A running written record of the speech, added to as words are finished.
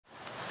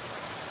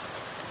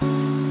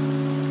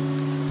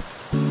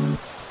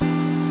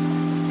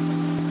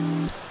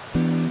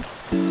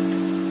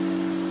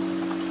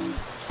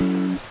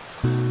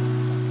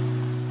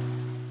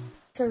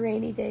a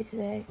rainy day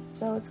today,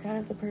 so it's kind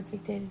of the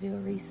perfect day to do a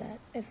reset,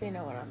 if you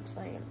know what I'm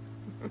saying.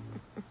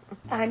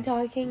 I'm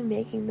talking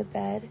making the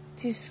bed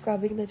to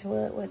scrubbing the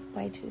toilet with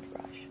my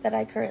toothbrush that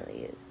I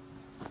currently use.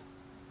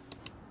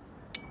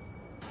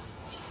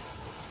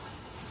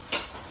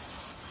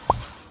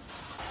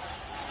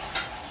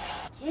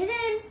 Get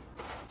in!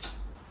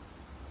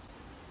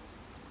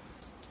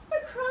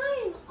 You're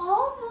crying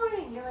all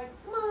morning. You're like,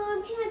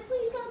 Mom, can I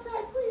please go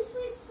outside? Please,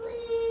 please,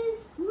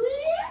 please.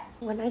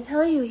 When I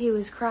tell you he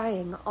was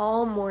crying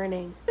all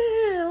morning.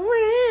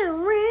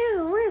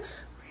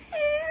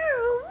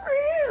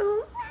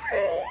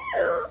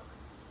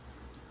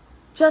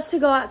 Just to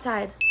go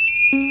outside.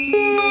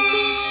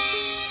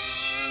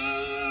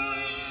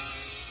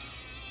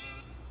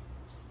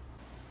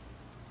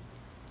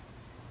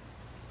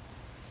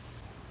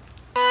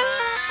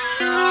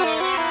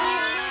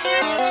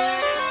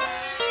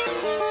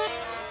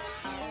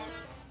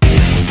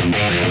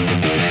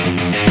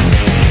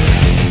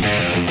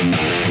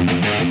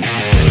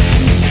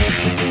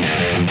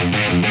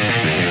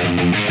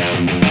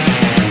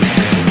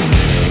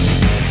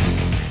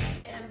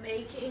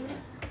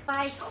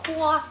 My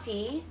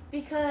coffee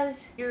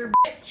because your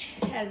bitch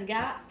has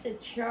got to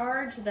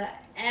charge the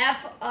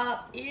F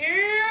up. Yeah!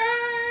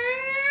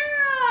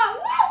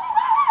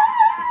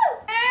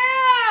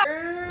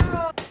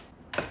 Yeah!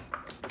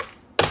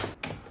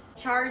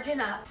 Charging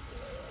up.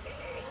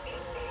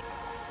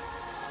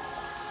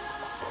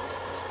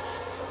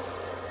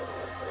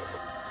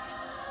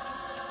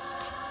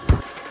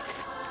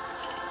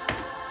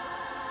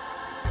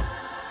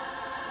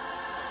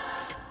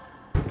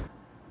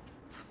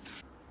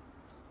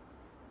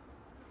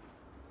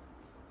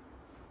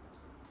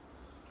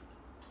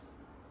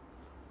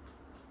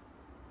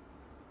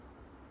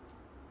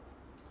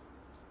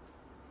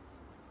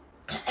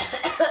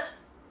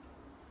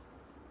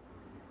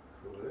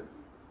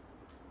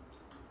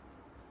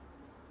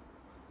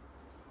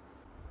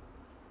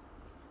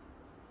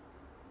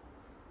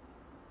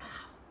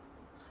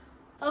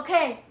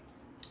 Okay,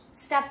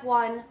 step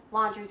one,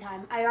 laundry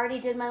time. I already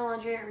did my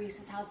laundry at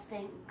Reese's house.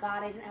 Thank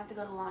God I didn't have to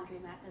go to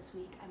laundromat this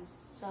week. I'm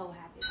so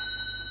happy about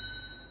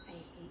that. I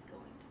hate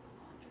going to the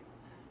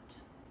laundromat.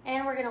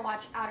 And we're gonna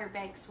watch Outer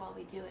Banks while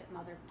we do it,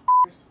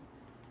 motherfuckers.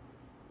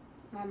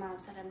 My mom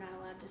said I'm not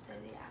allowed to say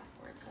the F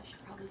word, so I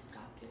should probably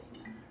stop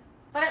doing that.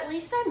 But at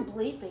least I'm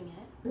bleeping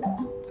it.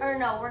 Or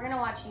no, we're gonna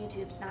watch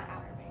YouTube's, not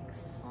Outer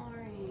Banks.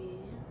 Sorry,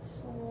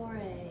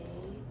 sorry.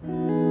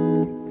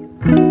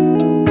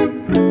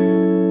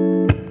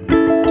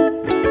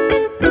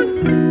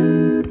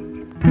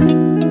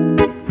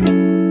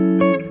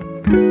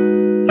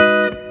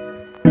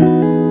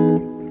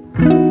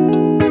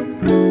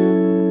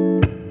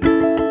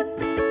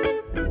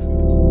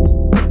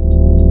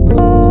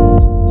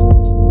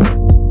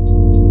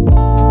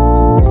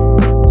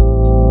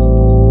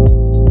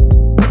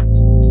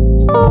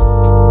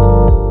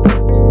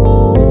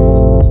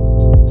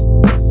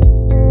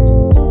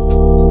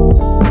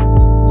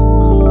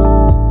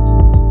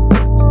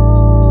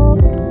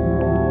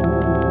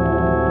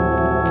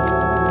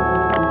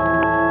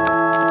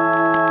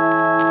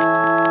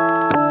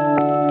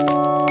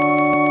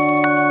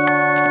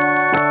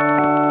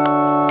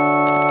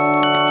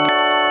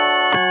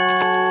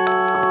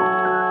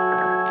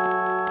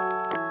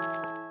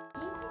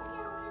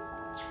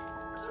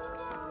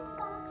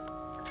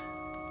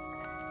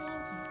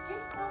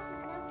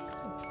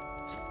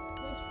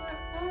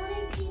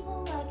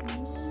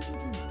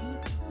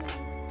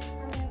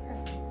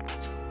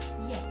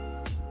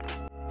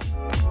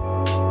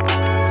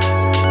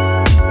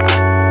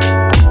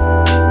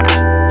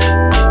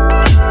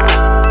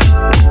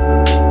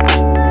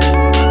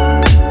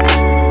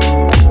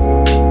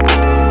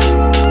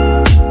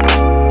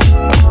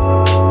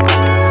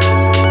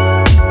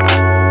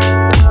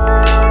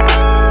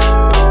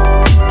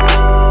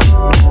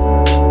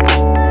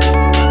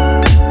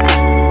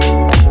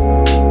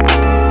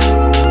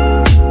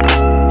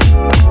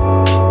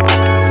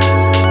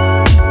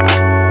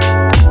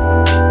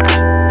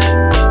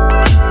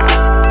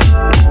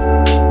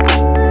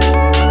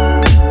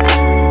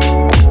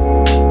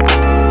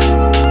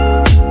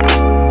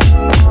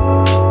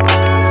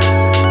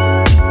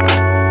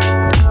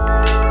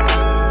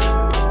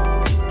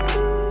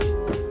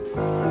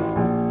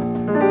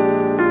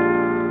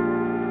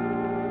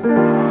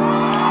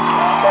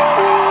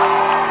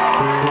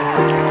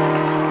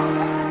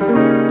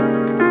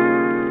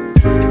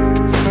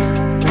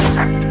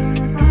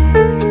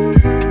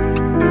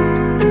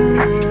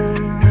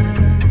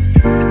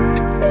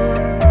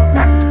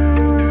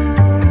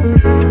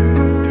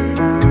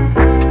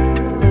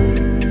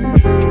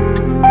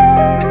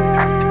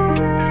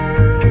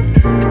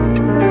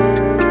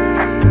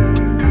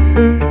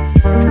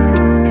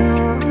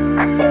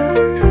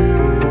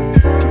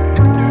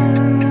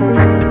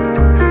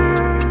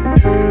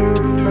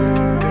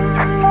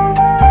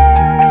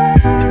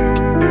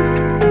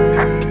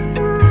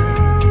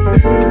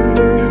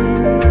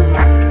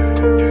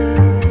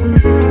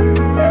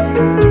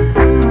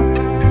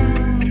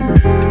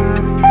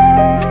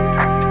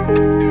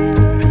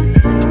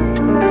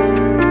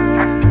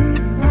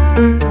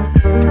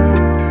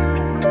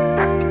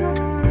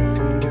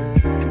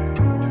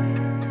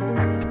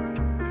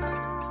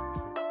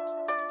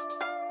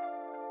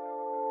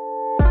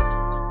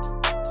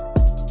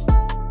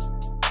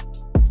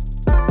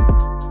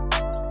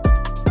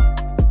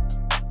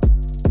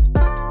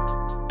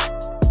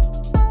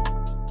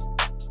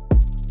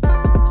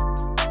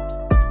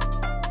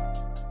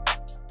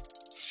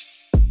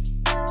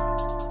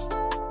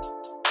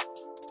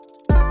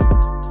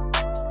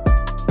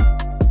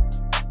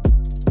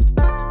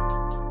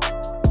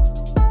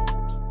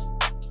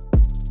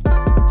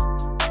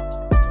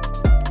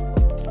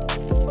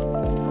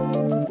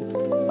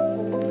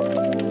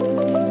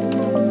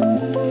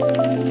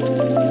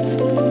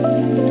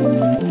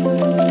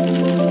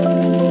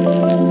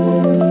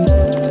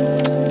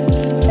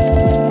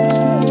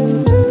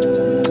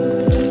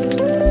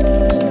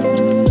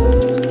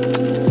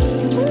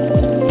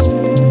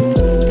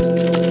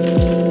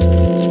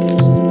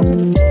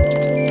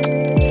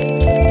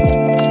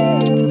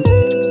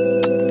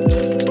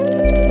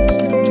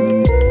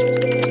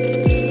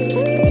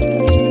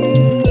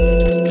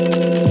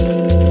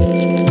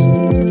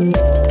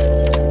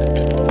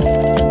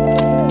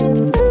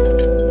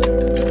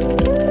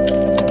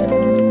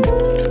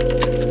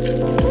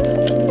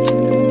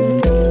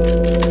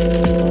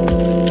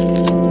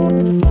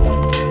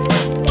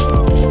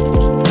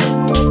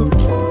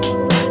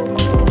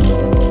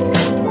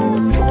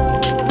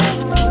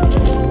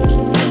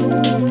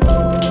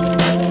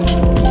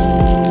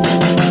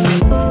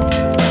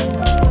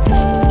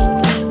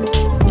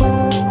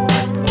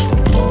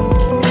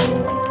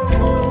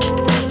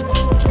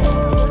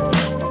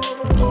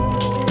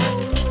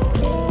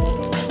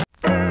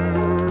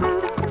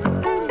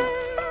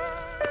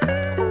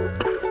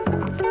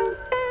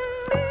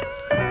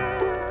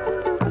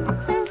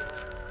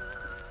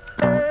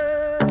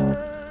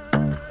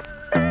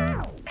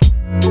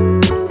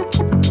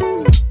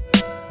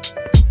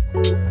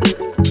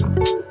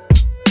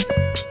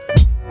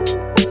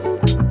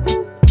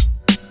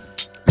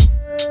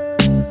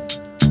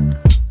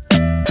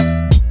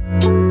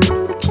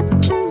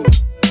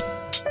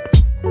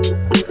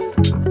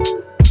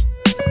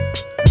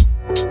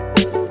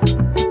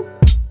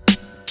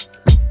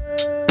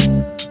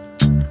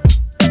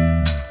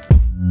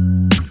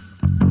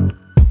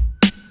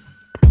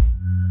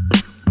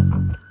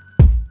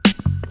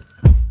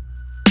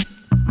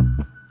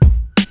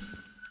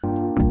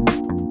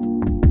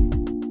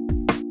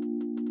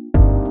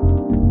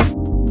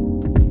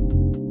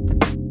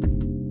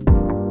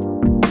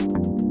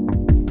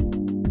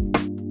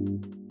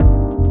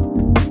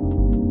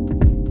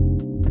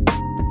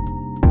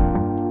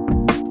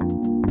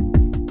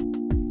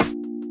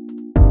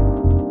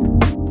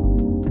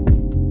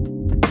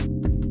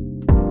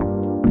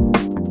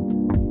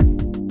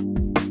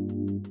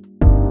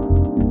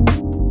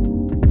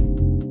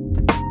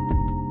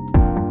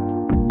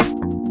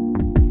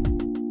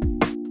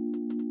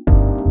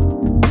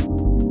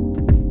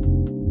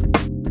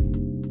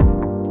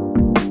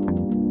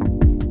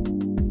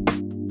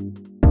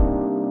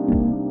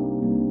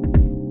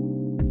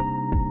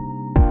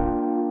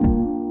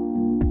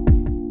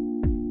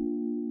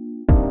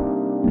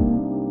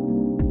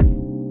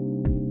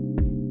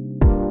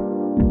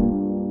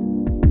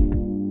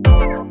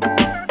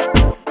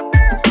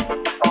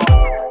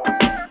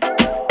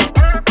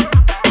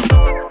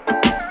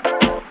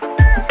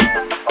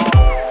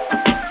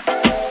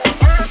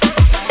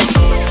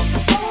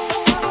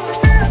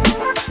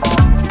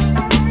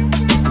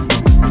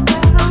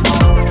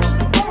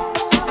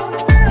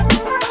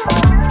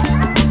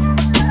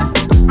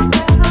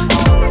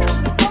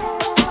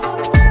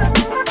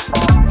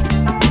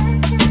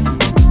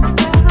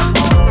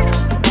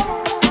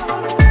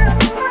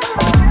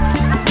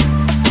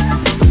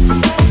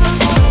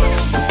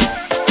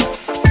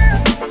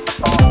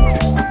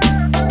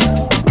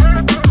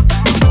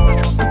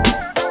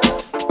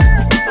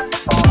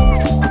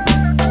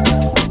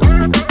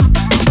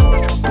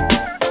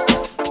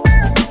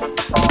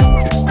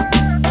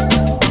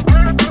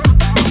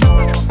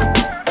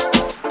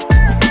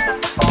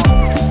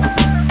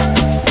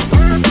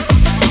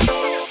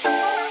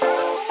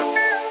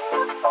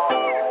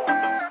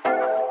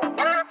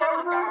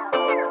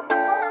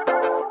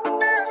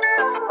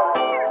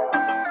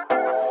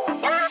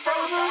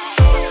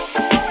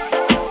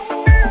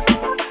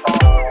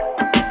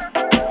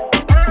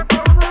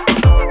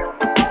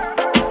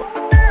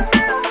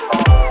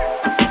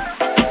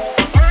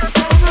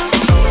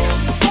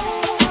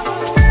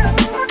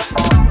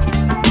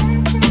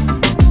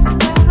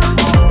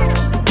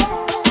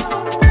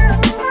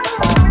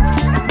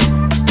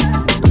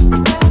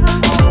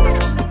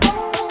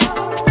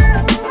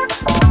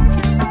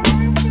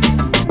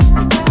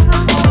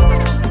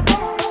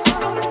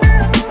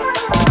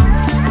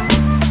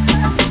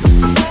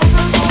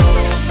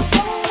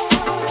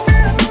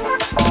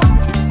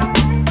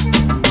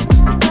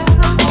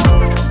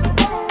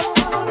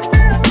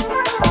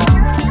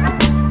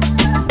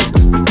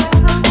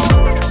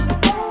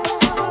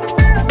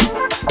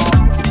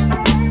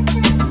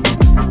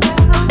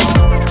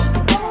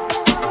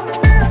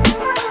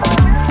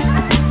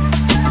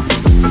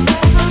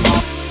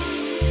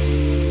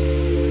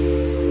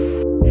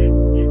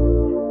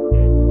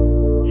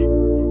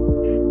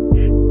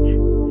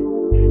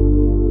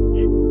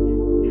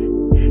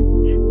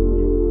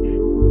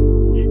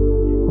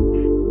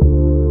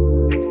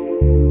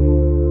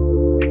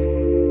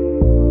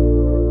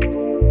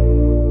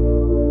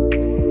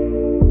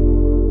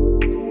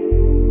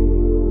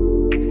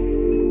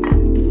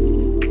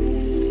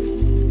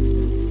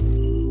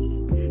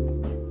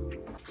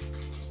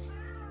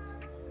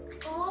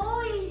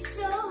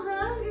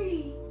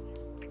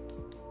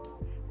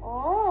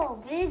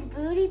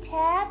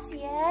 shots,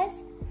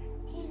 yes.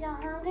 He's a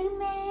hungry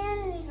man,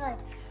 and he's like,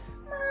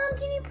 Mom,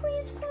 can you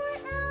please pour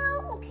it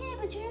out? Okay,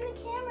 but you're in the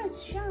camera,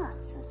 it's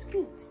shots, so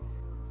scoot.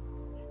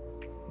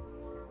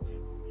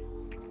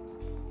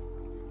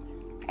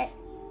 Hey.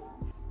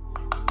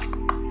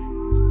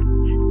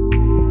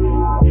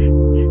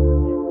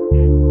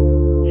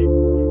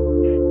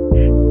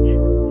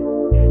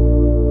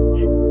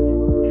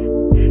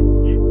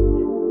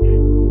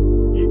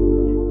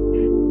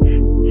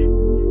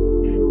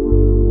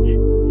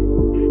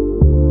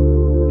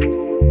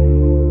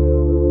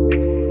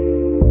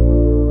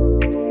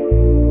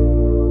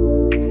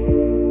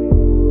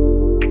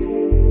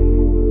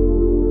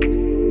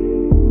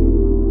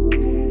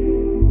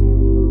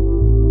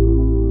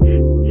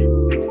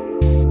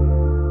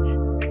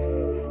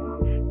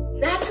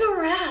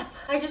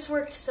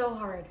 Worked so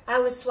hard. I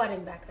was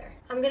sweating back there.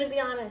 I'm gonna be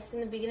honest,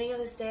 in the beginning of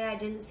this day, I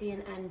didn't see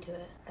an end to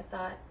it. I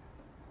thought,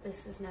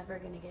 this is never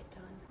gonna get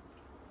done.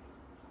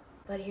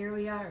 But here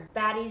we are.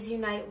 Baddies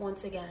unite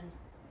once again.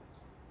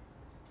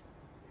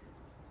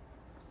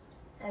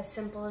 As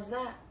simple as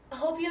that. I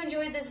hope you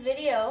enjoyed this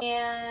video,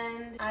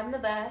 and I'm the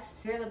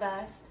best, you're the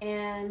best,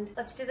 and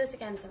let's do this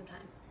again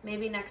sometime.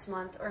 Maybe next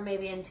month, or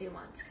maybe in 2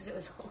 months, because it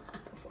was a lot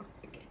of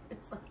work.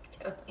 It's like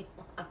totally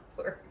a lot of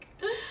work.